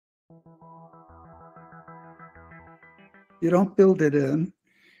You don't build it in.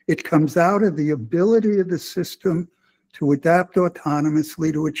 It comes out of the ability of the system to adapt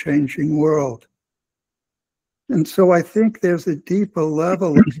autonomously to a changing world. And so I think there's a deeper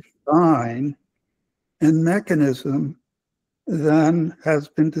level of design and mechanism than has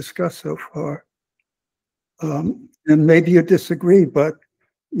been discussed so far. And maybe you disagree, but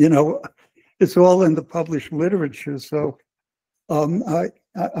you know, it's all in the published literature. So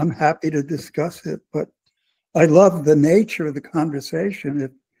I'm happy to discuss it, but I love the nature of the conversation.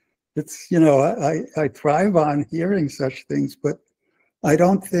 It's, you know, I thrive on hearing such things, but I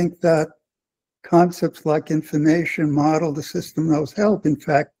don't think that concepts like information model the system knows help. In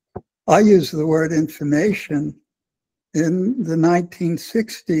fact, I use the word information in the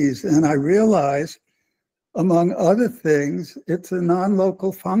 1960s, and I realized, among other things, it's a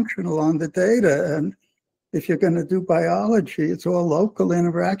non-local functional on the data. And if you're going to do biology, it's all local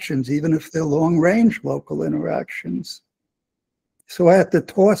interactions, even if they're long-range local interactions. So I had to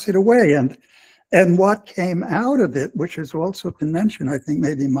toss it away. And what came out of it, which has also been mentioned, I think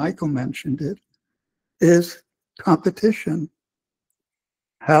maybe Michael mentioned it, is competition.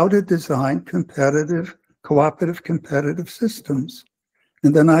 How to design competitive, cooperative competitive systems.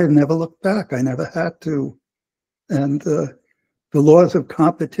 And then I never looked back. I never had to. And the laws of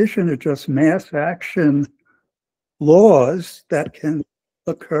competition are just mass action laws that can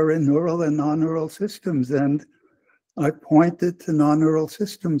occur in neural and non-neural systems. And I pointed to non-neural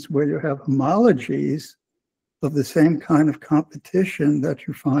systems where you have homologies of the same kind of competition that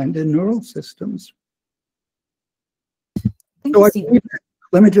you find in neural systems. So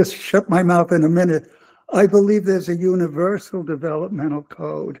let me just shut my mouth in a minute. I believe there's a universal developmental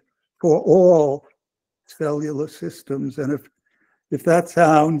code for all cellular systems. And if that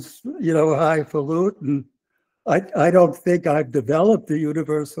sounds, you know, highfalutin, I don't think I've developed the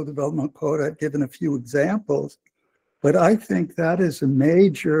universal developmental code. I've given a few examples, but I think that is a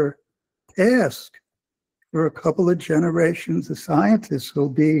major task for a couple of generations of scientists who'll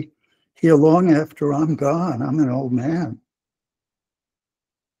be here long after I'm gone. I'm an old man.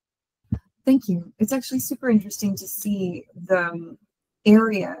 Thank you. It's actually super interesting to see the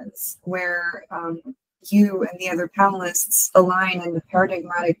areas where you and the other panelists align in the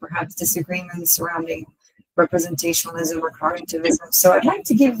paradigmatic, perhaps, disagreements surrounding representationalism or cognitivism. So I'd like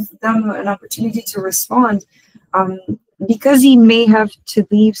to give them an opportunity to respond. Because he may have to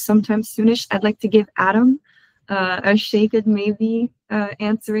leave sometime soonish, I'd like to give Adam a shake at maybe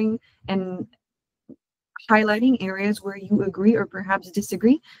answering and highlighting areas where you agree or perhaps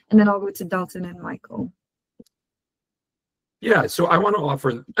disagree, and then I'll go to Dalton and Michael. Yeah, so I want to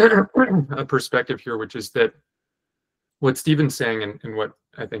offer a perspective here, which is that what Stephen's saying and what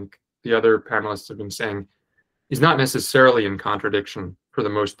I think the other panelists have been saying is not necessarily in contradiction for the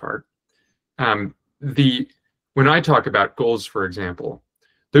most part. When I talk about goals, for example,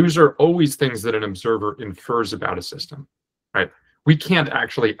 those are always things that an observer infers about a system, right? We can't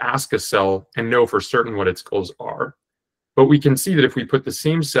actually ask a cell and know for certain what its goals are, but we can see that if we put the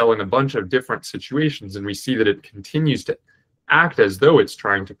same cell in a bunch of different situations and we see that it continues to act as though it's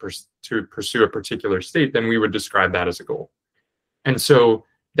trying to pursue a particular state, then we would describe that as a goal. And so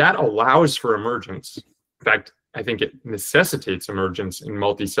that allows for emergence. In fact, I think it necessitates emergence in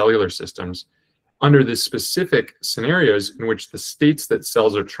multicellular systems under the specific scenarios in which the states that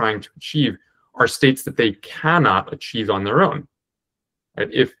cells are trying to achieve are states that they cannot achieve on their own.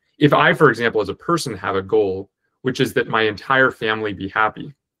 Right? If I, for example, as a person have a goal, which is that my entire family be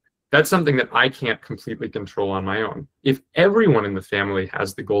happy, that's something that I can't completely control on my own. If everyone in the family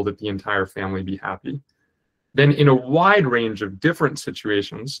has the goal that the entire family be happy, then in a wide range of different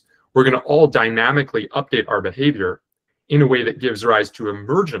situations, we're going to all dynamically update our behavior in a way that gives rise to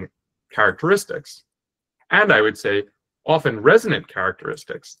emergent characteristics. And I would say often resonant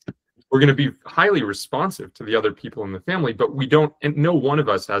characteristics. We're going to be highly responsive to the other people in the family, but we don't, and no one of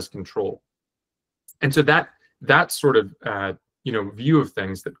us has control. And so that sort of view of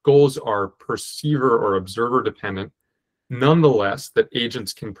things, that goals are perceiver or observer dependent, nonetheless, that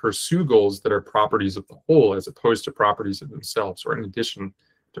agents can pursue goals that are properties of the whole as opposed to properties of themselves, or in addition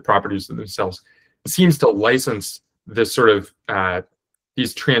to properties of themselves, seems to license this sort of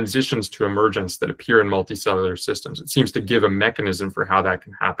these transitions to emergence that appear in multicellular systems. It seems to give a mechanism for how that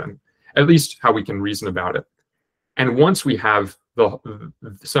can happen, at least how we can reason about it. And once we have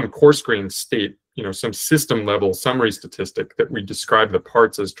some coarse-grained state, some system level summary statistic that we describe the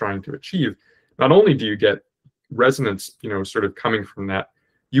parts as trying to achieve, not only do you get resonance, sort of coming from that,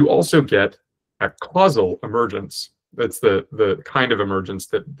 you also get a causal emergence. That's the kind of emergence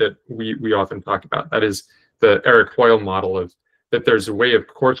that we often talk about. That is the Eric Hoyle model of that there's a way of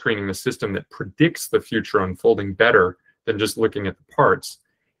coarse graining the system that predicts the future unfolding better than just looking at the parts.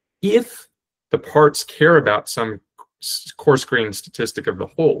 If the parts care about some coarse-grained statistic of the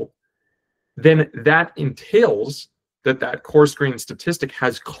whole, then that entails that that coarse-grained statistic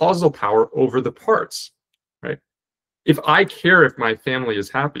has causal power over the parts, right? If I care if my family is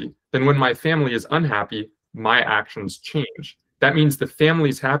happy, then when my family is unhappy, my actions change. That means the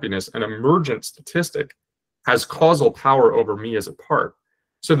family's happiness, an emergent statistic, has causal power over me as a part.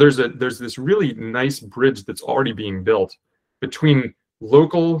 So there's this really nice bridge that's already being built between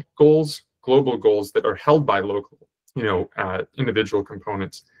local goals, global goals that are held by local, individual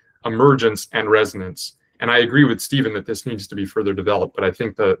components, emergence and resonance. And I agree with Stephen that this needs to be further developed, but I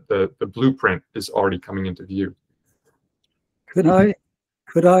think the blueprint is already coming into view. Could I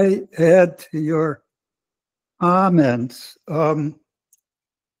add to your comments?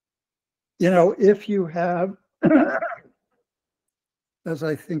 If you have, as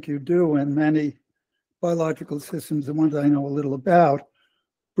I think you do in many biological systems, the ones I know a little about,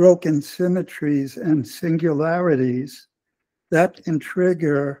 broken symmetries and singularities, that can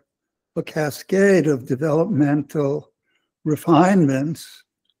trigger a cascade of developmental refinements,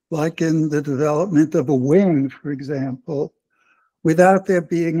 like in the development of a wing, for example, without there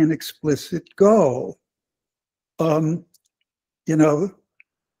being an explicit goal. I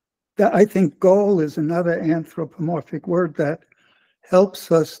think goal is another anthropomorphic word that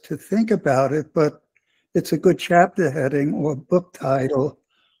helps us to think about it, but it's a good chapter heading or book title,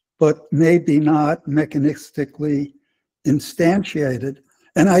 but maybe not mechanistically instantiated.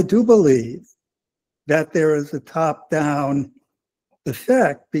 And I do believe that there is a top-down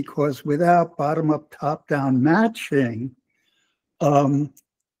effect, because without bottom-up, top-down matching, the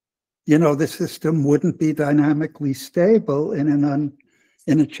system wouldn't be dynamically stable in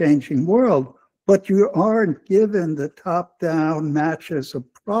a changing world. But you aren't given the top-down matches of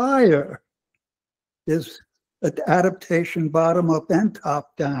prior. There's an adaptation bottom-up and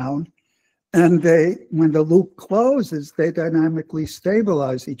top-down, and when the loop closes, they dynamically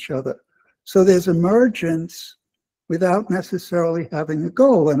stabilize each other. So there's emergence without necessarily having a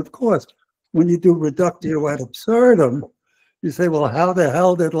goal. And of course, when you do reductio ad absurdum, you say, well, how the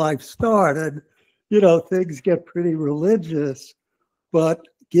hell did life start? And, things get pretty religious. But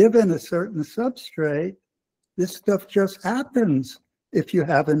given a certain substrate, this stuff just happens if you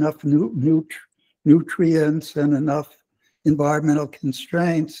have enough nutrients and enough environmental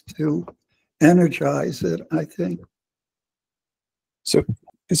constraints to energize it, I think. So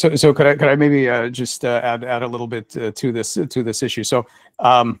could I maybe just add a little bit to this issue? So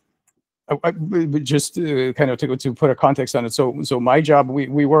I just kind of to put a context on it. So my job,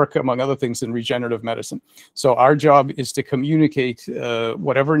 we work, among other things, in regenerative medicine. So our job is to communicate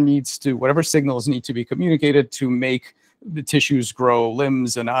whatever signals need to be communicated to make the tissues grow,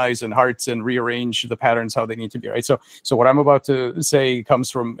 limbs and eyes and hearts, and rearrange the patterns how they need to be, right? So what I'm about to say comes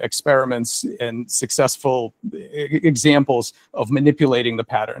from experiments and successful examples of manipulating the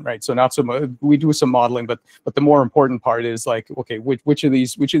pattern, right? So not so much, we do some modeling, but the more important part is like, okay, which of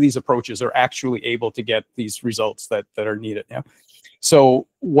these approaches are actually able to get these results that are needed. Yeah. So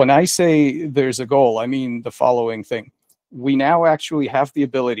when I say there's a goal, I mean the following thing. We now actually have the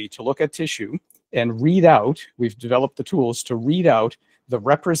ability to look at tissue and read out, we've developed the tools to read out the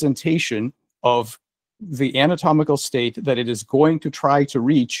representation of the anatomical state that it is going to try to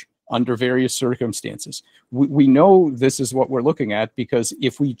reach under various circumstances. We know this is what we're looking at, because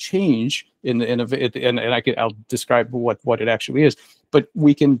if we change I'll describe what it actually is, but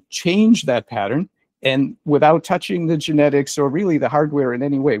we can change that pattern, and without touching the genetics or really the hardware in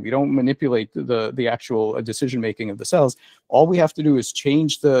any way. We don't manipulate the actual decision-making of the cells. All we have to do is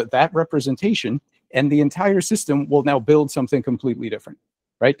change that representation, and the entire system will now build something completely different,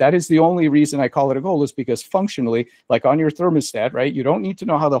 right? That is the only reason I call it a goal, is because functionally, like on your thermostat, right, you don't need to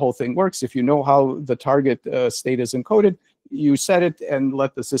know how the whole thing works. If you know how the target state is encoded, you set it and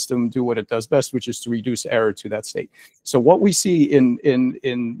let the system do what it does best, which is to reduce error to that state. So what we see in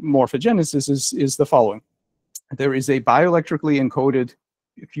morphogenesis is the following. There is a bioelectrically encoded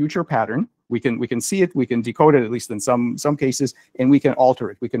future pattern. We can see it, we can decode it, at least in some cases, and we can alter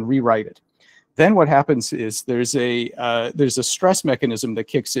it, we can rewrite it. Then what happens is there's a stress mechanism that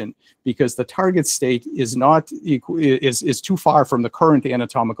kicks in, because the target state is too far from the current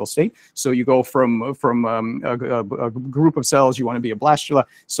anatomical state. So you go from a group of cells, you want to be a blastula.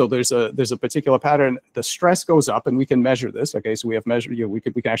 So there's a particular pattern. The stress goes up, and we can measure this. Okay, so we have measured. We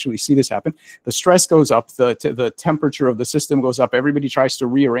can actually see this happen. The stress goes up. The temperature of the system goes up. Everybody tries to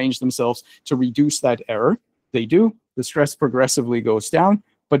rearrange themselves to reduce that error. They do. The stress progressively goes down.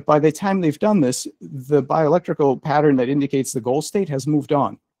 But by the time they've done this, the bioelectrical pattern that indicates the goal state has moved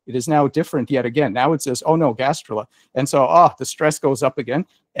on. It is now different yet again. Now it says, oh no, gastrula. And so, the stress goes up again,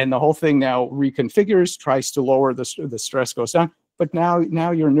 and the whole thing now reconfigures, tries to lower the stress goes down. But now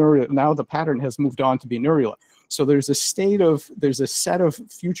the pattern has moved on to be neurula. So there's a set of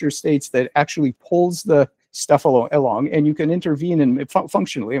future states that actually pulls the stuff along, and you can intervene in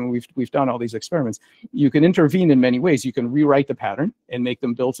functionally. I mean, we've done all these experiments. You can intervene in many ways. You can rewrite the pattern and make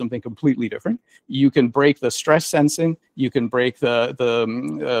them build something completely different. You can break the stress sensing. You can break the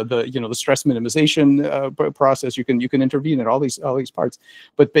stress minimization process. You can intervene in all these parts.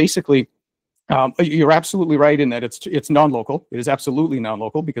 But basically, you're absolutely right in that it's non-local. It is absolutely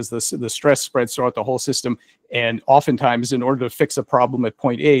non-local because the stress spreads throughout the whole system. And oftentimes, in order to fix a problem at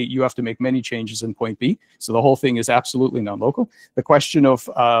point A, you have to make many changes in point B. So the whole thing is absolutely non-local. The question of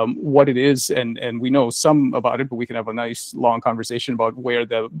what it is, and we know some about it, but we can have a nice long conversation about where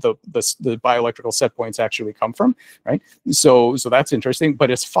the bioelectrical set points actually come from, right? So that's interesting.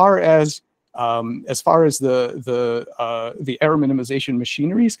 But as far as the error minimization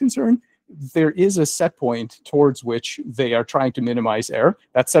machinery is concerned, there is a set point towards which they are trying to minimize error.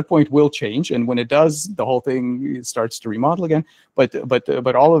 That set point will change, and when it does, the whole thing starts to remodel again. But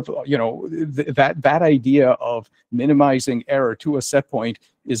all of that idea of minimizing error to a set point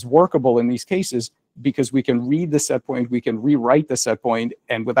is workable in these cases because we can read the set point, we can rewrite the set point,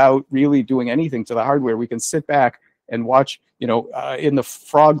 and without really doing anything to the hardware, we can sit back and watch. In the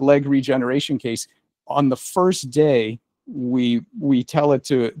frog leg regeneration case, on the first day, we tell it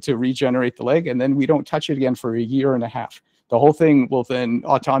to regenerate the leg, and then we don't touch it again for a year and a half. The whole thing will then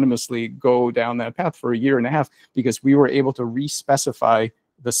autonomously go down that path for a year and a half because we were able to re-specify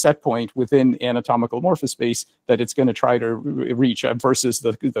the set point within anatomical morphospace that it's going to try to reach versus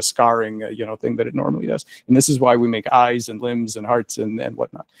the scarring thing that it normally does. And this is why we make eyes and limbs and hearts and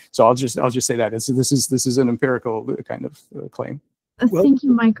whatnot. So I'll just say that this is an empirical kind of claim. Thank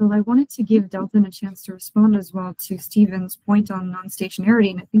you, Michael. I wanted to give Dalton a chance to respond as well to Stephen's point on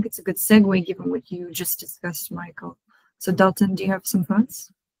non-stationarity, and I think it's a good segue given what you just discussed, Michael. So Dalton, do you have some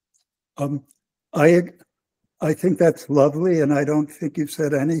thoughts? I think that's lovely, and I don't think you've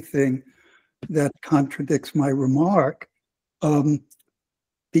said anything that contradicts my remark,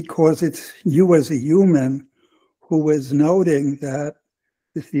 because it's you as a human who is noting that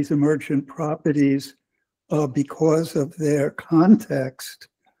if these emergent properties, because of their context,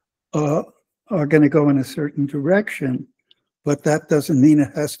 are going to go in a certain direction, but that doesn't mean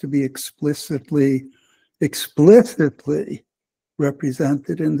it has to be explicitly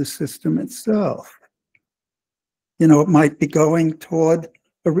represented in the system itself. It might be going toward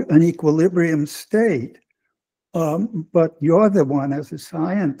an equilibrium state, but you're the one as a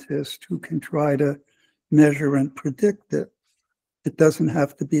scientist who can try to measure and predict it. It doesn't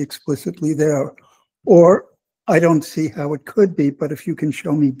have to be explicitly there. Or I don't see how it could be, but if you can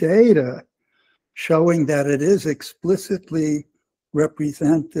show me data showing that it is explicitly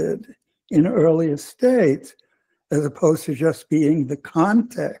represented in earlier states, as opposed to just being the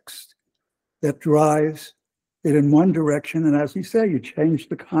context that drives it in one direction. And as you say, you change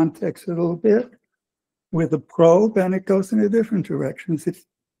the context a little bit with a probe and it goes in a different direction. It's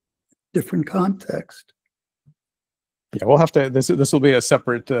different context. Yeah, we'll have to, this will be a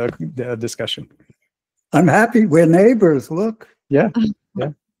separate discussion. I'm happy. We're neighbors. Look. Yeah.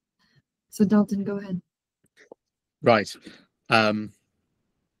 Yeah. So Dalton, go ahead. Right.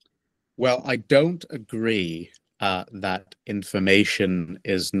 Well, I don't agree that information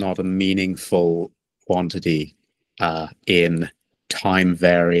is not a meaningful quantity in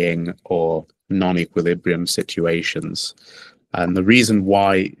time-varying or non-equilibrium situations. And the reason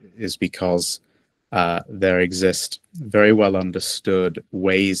why is because there exist very well understood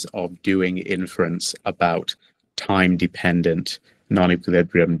ways of doing inference about time-dependent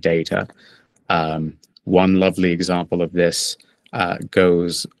non-equilibrium data. One lovely example of this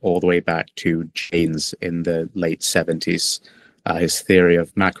goes all the way back to Jaynes in the late 70s. His theory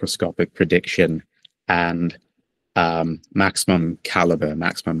of macroscopic prediction and maximum caliber,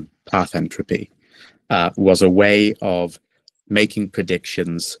 maximum path entropy, was a way of making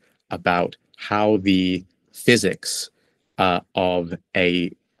predictions about how the physics of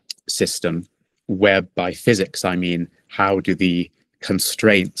a system, where by physics I mean how do the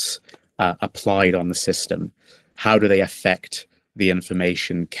constraints applied on the system, how do they affect the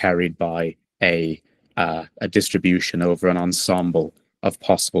information carried by a distribution over an ensemble of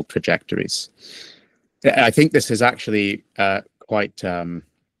possible trajectories. I think this is actually quite,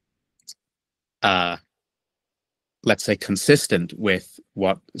 let's say, consistent with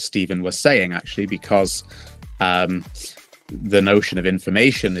what Stephen was saying, actually, because the notion of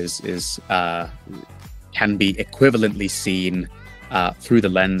information can be equivalently seen through the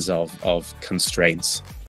lens of constraints